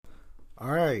All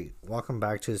right, welcome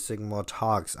back to Signal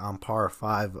Talks on part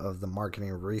 5 of the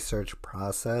marketing research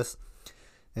process.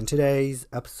 In today's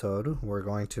episode, we're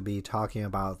going to be talking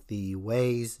about the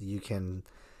ways you can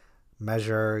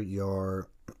measure your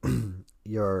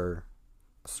your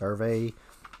survey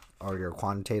or your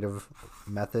quantitative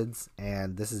methods,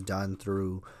 and this is done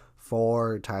through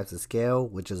 4 types of scale,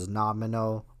 which is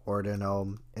nominal,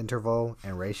 ordinal, interval,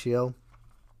 and ratio.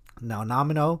 Now,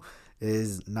 nominal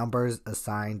is numbers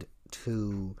assigned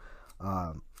to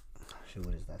what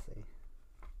does that say?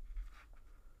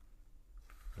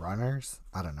 Runners?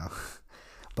 I don't know.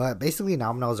 But basically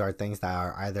nominals are things that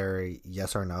are either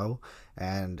yes or no.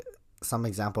 And some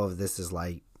example of this is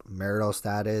like marital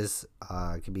status,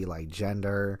 it could be like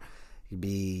gender, it could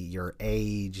be your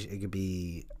age, it could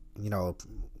be,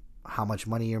 how much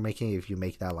money you're making if you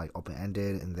make that like open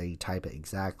ended and they type it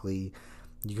exactly.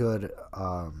 You could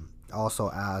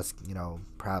also ask,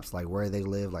 perhaps like where they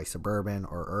live, like suburban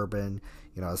or urban.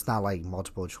 It's not like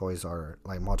multiple choice or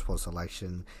like multiple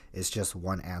selection. It's just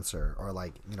one answer, or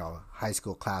like, high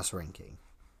school class ranking.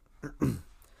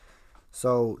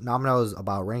 So nominal is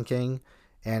about ranking,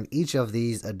 and each of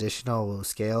these additional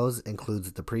scales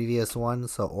includes the previous one.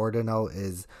 So ordinal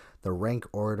is the rank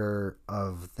order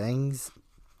of things.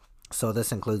 So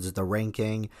this includes the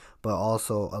ranking, but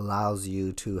also allows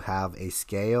you to have a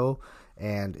scale,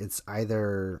 and it's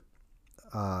either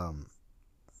I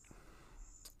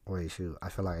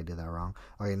feel like I did that wrong.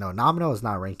 Okay, no, nominal is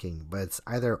not ranking, but it's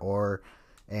either or,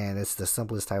 and it's the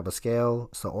simplest type of scale.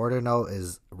 So ordinal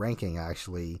is ranking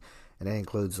actually, and it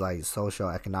includes like social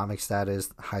economic status,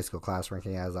 high school class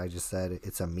ranking, as I just said.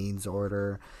 It's a means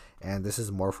order, and this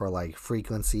is more for like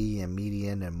frequency and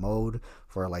median and mode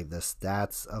for like the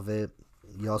stats of it.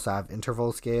 You also have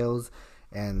interval scales,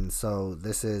 and so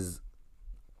this is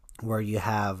where you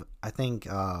have, I think,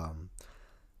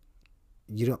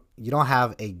 you don't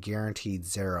have a guaranteed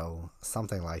zero,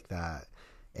 something like that.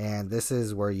 And this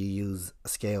is where you use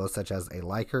scales such as a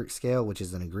Likert scale, which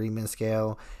is an agreement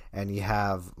scale, and you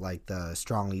have like the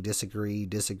strongly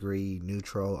disagree,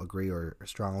 neutral, agree, or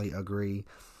strongly agree.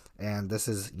 And this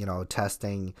is,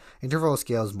 testing. Interval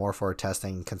scales more for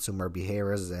testing consumer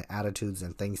behaviors and attitudes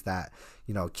and things that,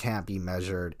 can't be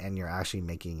measured, and you're actually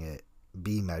making it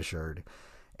be measured.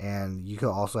 And you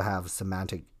could also have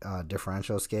semantic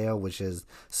differential scale, which is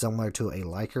similar to a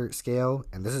Likert scale.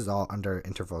 And this is all under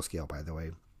interval scale, by the way.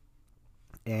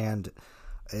 And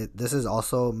this is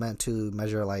also meant to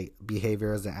measure like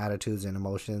behaviors and attitudes and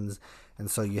emotions.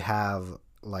 And so you have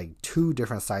like 2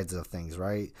 different sides of things,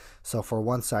 right? So for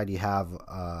one side you have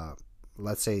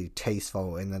let's say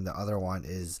tasteful, and then the other one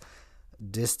is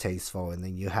distasteful, and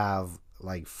then you have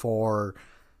like 4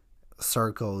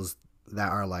 circles that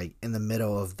are like in the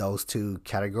middle of those 2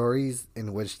 categories,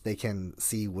 in which they can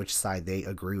see which side they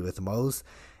agree with most.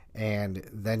 And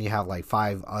then you have like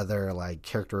 5 other like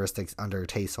characteristics under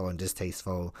tasteful and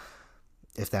distasteful,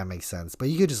 if that makes sense. But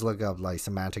you could just look up like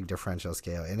semantic differential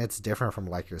scale, and it's different from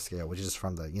Likert scale, which is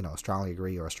from the, strongly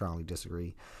agree or strongly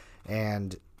disagree.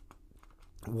 And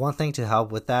one thing to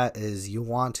help with that is you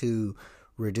want to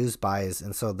reduce bias,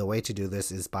 and so the way to do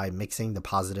this is by mixing the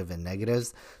positive and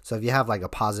negatives. So if you have like a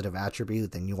positive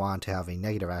attribute, then you want to have a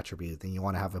negative attribute, then you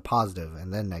want to have a positive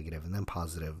and then negative and then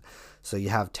positive. So you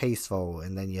have tasteful,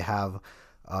 and then you have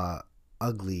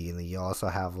ugly, and then you also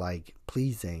have like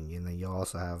pleasing, and then you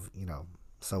also have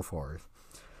so forth.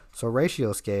 So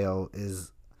ratio scale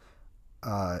is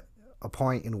a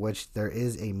point in which there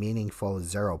is a meaningful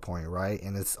 0 point, right?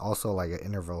 And it's also like an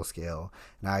interval scale.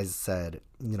 And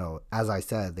as I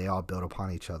said, they all build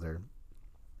upon each other.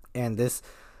 And this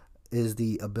is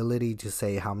the ability to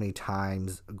say how many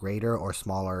times greater or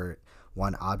smaller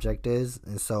one object is.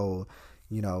 And so,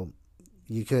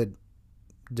 you could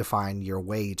define your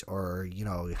weight, or,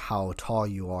 how tall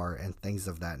you are, and things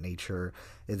of that nature.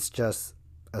 It's just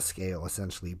a scale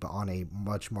essentially, but on a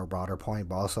much more broader point,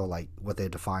 but also like what they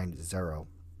defined 0.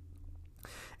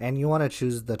 And you want to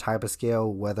choose the type of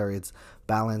scale, whether it's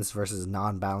balanced versus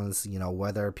non-balanced,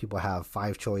 whether people have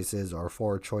 5 choices or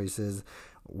 4 choices,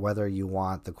 whether you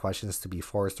want the questions to be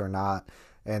forced or not.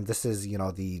 And this is,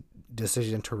 the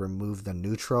decision to remove the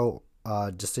neutral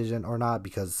decision or not,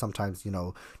 because sometimes,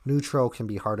 neutral can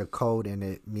be hard to code, and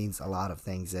it means a lot of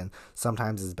things. And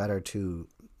sometimes it's better to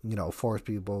force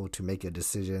people to make a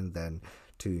decision than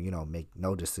to, make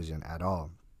no decision at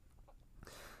all.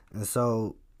 And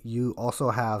so you also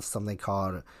have something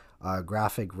called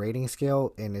graphic rating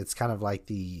scale, and it's kind of like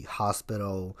the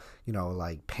hospital,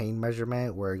 like pain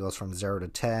measurement, where it goes from 0 to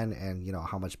 10, and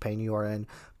how much pain you are in,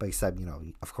 but except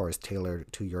of course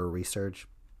tailored to your research.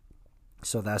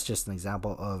 So that's just an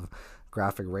example of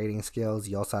graphic rating scales.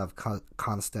 You also have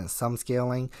constant sum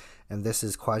scaling, and this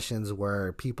is questions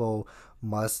where people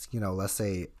must, let's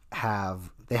say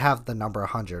they have the number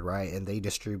 100, right? And they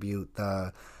distribute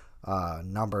the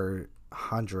number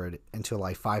 100 into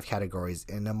like 5 categories,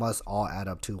 and it must all add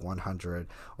up to 100,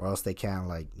 or else they can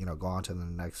go on to the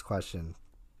next question.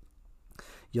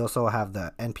 You also have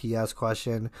the NPS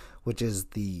question, which is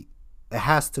it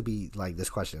has to be like this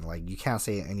question, like you can't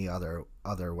say it any other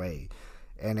way,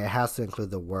 and it has to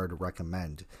include the word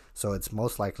recommend. So it's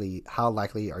most likely, how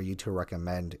likely are you to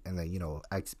recommend in the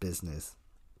X business?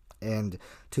 And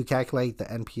to calculate the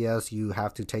NPS, you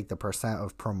have to take the percent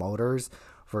of promoters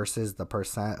versus the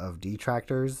percent of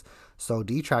detractors. So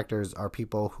detractors are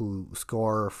people who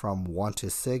score from 1 to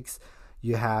 6.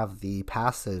 You have the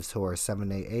passives who are 7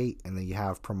 to 8, and then you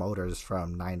have promoters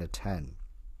from 9 to 10.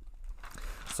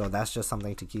 So that's just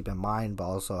something to keep in mind, but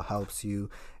also helps you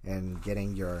in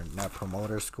getting your net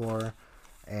promoter score.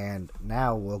 And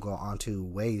now we'll go on to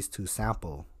ways to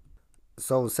sample.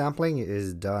 So sampling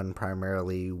is done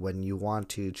primarily when you want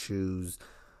to choose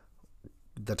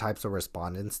the types of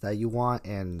respondents that you want,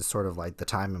 and sort of like the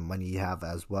time and money you have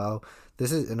as well.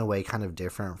 This is in a way kind of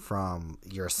different from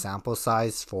your sample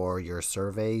size for your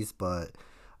surveys, but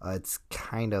it's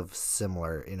kind of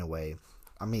similar in a way.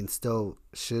 I mean, still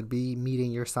should be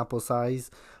meeting your sample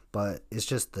size, but it's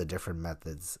just the different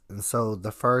methods. And so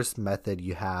the first method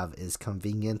you have is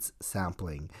convenience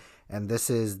sampling. And this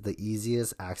is the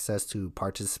easiest access to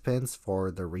participants for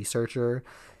the researcher.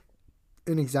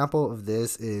 An example of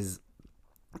this is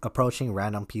approaching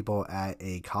random people at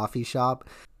a coffee shop.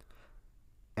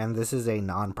 And this is a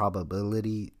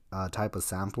non-probability type of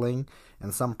sampling.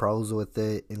 And some pros with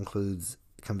it includes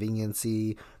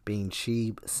conveniency, being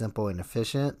cheap, simple, and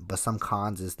efficient, but some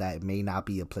cons is that it may not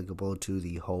be applicable to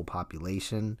the whole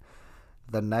population.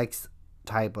 The next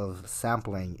type of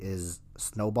sampling is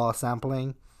snowball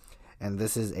sampling, and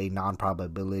this is a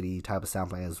non-probability type of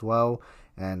sampling as well.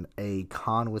 And a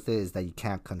con with it is that you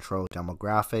can't control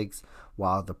demographics,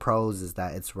 while the pros is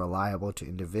that it's reliable to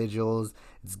individuals.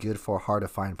 It's good for hard to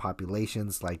find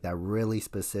populations, like that really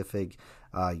specific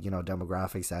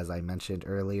demographics, as I mentioned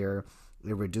earlier.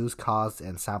 It reduces costs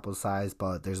and sample size,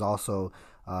 but there's also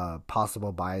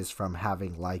possible bias from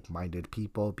having like-minded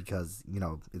people because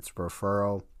it's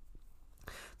referral.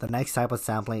 The next type of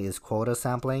sampling is quota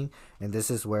sampling, and this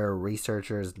is where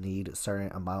researchers need a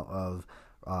certain amount of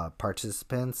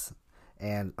participants.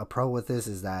 And a pro with this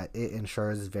is that it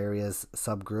ensures various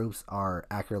subgroups are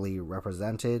accurately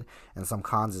represented, and some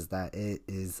cons is that it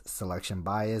is selection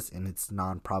bias and it's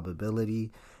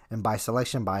non-probability. And by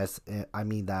selection bias, I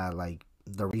mean that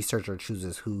the researcher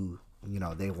chooses who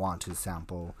they want to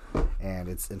sample, and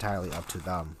it's entirely up to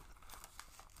them.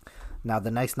 Now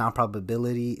the next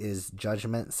non-probability is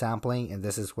judgment sampling, and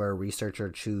this is where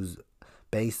researchers choose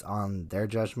based on their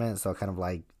judgment, so kind of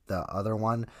like the other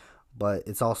one, but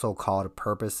it's also called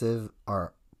purposive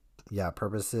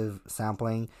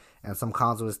sampling. And some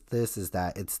cons with this is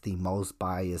that it's the most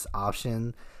biased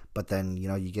option, but then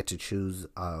you get to choose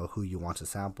who you want to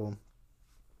sample.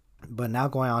 But now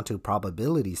going on to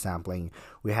probability sampling,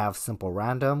 we have simple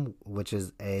random, which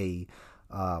is a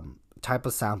type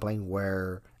of sampling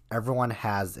where everyone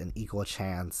has an equal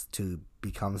chance to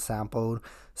become sampled.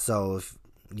 So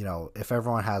if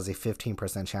everyone has a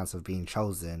 15% chance of being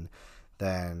chosen,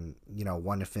 then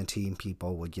 1 in 15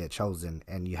 people would get chosen,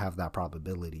 and you have that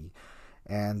probability.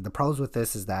 And the pros with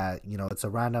this is that it's a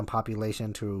random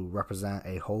population to represent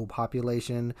a whole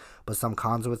population, but some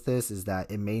cons with this is that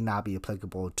it may not be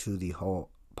applicable to the whole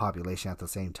population at the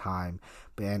same time,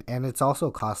 and it's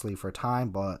also costly for time,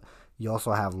 but you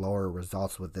also have lower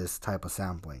results with this type of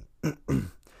sampling.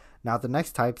 Now the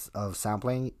next types of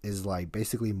sampling is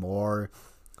basically more,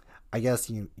 I guess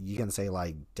you can say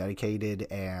dedicated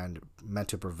and meant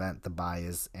to prevent the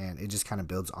bias, and it just kind of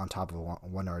builds on top of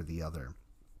one or the other.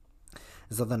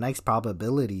 So the next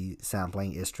probability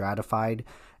sampling is stratified,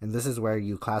 and this is where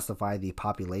you classify the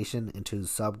population into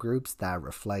subgroups that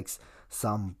reflects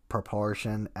some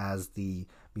proportion as the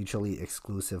mutually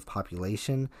exclusive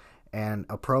population. And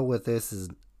a pro with this is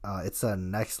it's a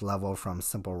next level from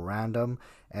simple random,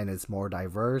 and it's more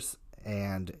diverse.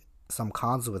 And some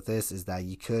cons with this is that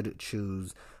you could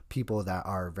choose people that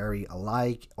are very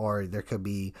alike, or there could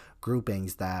be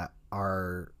groupings that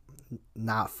are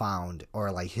not found,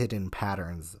 or hidden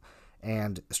patterns.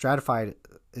 And stratified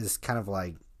is kind of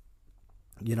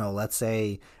let's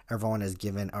say everyone is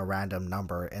given a random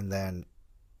number, and then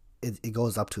it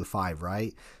goes up to 5,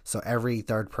 right? So every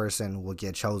third person will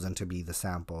get chosen to be the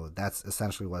sample. That's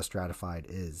essentially what stratified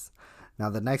is. Now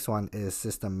the next one is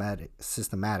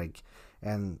systematic,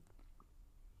 and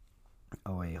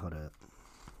Oh wait, hold up.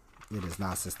 It is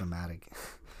not systematic.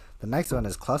 The next one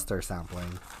is cluster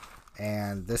sampling,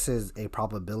 and this is a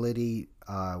probability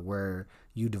where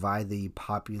you divide the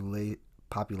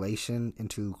population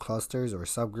into clusters or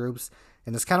subgroups,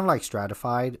 and it's kind of like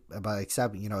stratified, but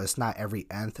except it's not every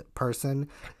nth person.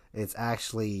 It's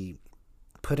actually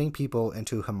putting people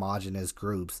into homogeneous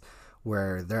groups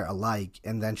where they're alike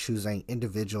and then choosing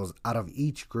individuals out of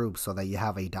each group so that you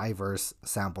have a diverse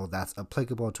sample that's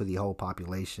applicable to the whole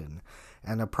population.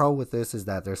 And the pro with this is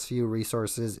that there's few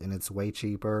resources and it's way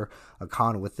cheaper. A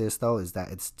con with this though is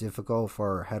that it's difficult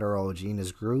for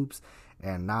heterogeneous groups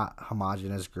and not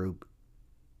homogeneous group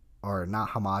or not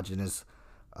homogeneous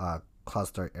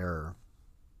cluster error.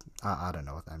 I don't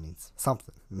know what that means.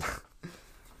 Something.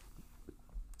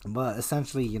 But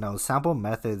essentially, sample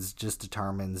methods just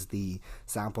determines the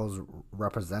sample's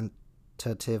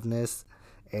representativeness,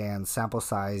 and sample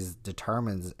size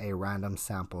determines a random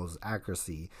sample's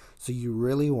accuracy. So you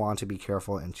really want to be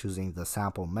careful in choosing the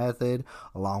sample method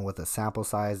along with the sample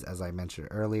size, as I mentioned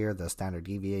earlier, the standard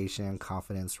deviation,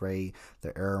 confidence rate,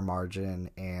 the error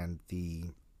margin, and the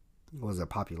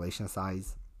population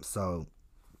size. So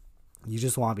you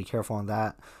just want to be careful on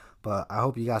that. But I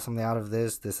hope you got something out of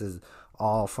this. This is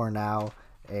all for now,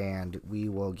 and we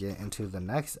will get into the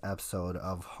next episode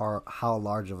of how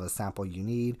large of a sample you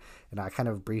need. And I kind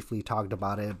of briefly talked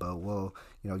about it, but we'll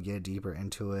get deeper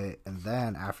into it. And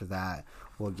then after that,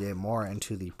 we'll get more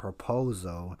into the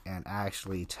proposal and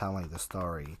actually telling the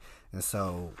story. And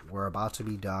so we're about to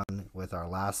be done with our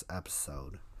last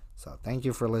episode. So thank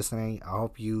you for listening. I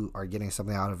hope you are getting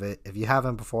something out of it. If you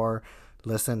haven't before,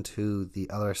 listen to the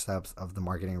other steps of the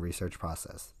marketing research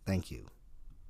process. Thank you.